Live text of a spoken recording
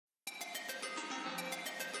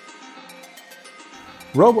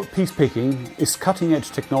Robot piece picking is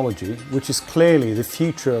cutting-edge technology, which is clearly the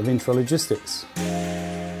future of intralogistics.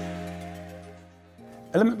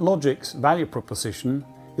 Element Logic's value proposition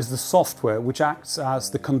is the software which acts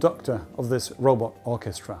as the conductor of this robot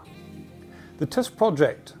orchestra. The test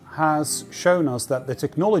project has shown us that the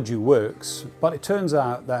technology works, but it turns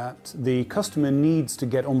out that the customer needs to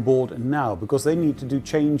get on board now because they need to do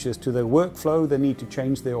changes to their workflow, they need to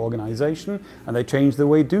change their organization, and they change the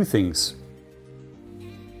way they do things.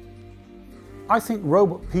 I think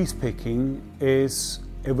robot piece picking is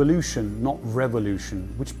evolution, not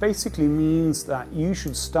revolution, which basically means that you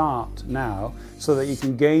should start now so that you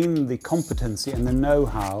can gain the competency and the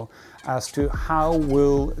know-how as to how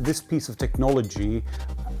will this piece of technology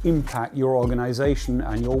impact your organization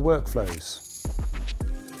and your workflows.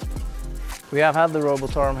 We have had the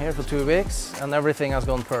robot arm here for 2 weeks and everything has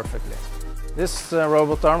gone perfectly. This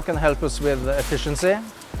robot arm can help us with efficiency,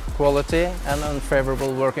 quality and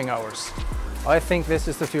unfavorable working hours. I think this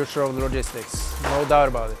is the future of logistics, no doubt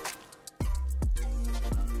about it.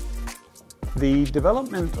 The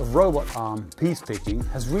development of robot arm piece picking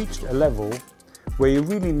has reached a level where you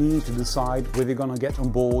really need to decide whether you're going to get on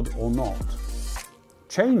board or not.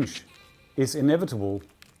 Change is inevitable,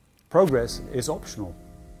 progress is optional.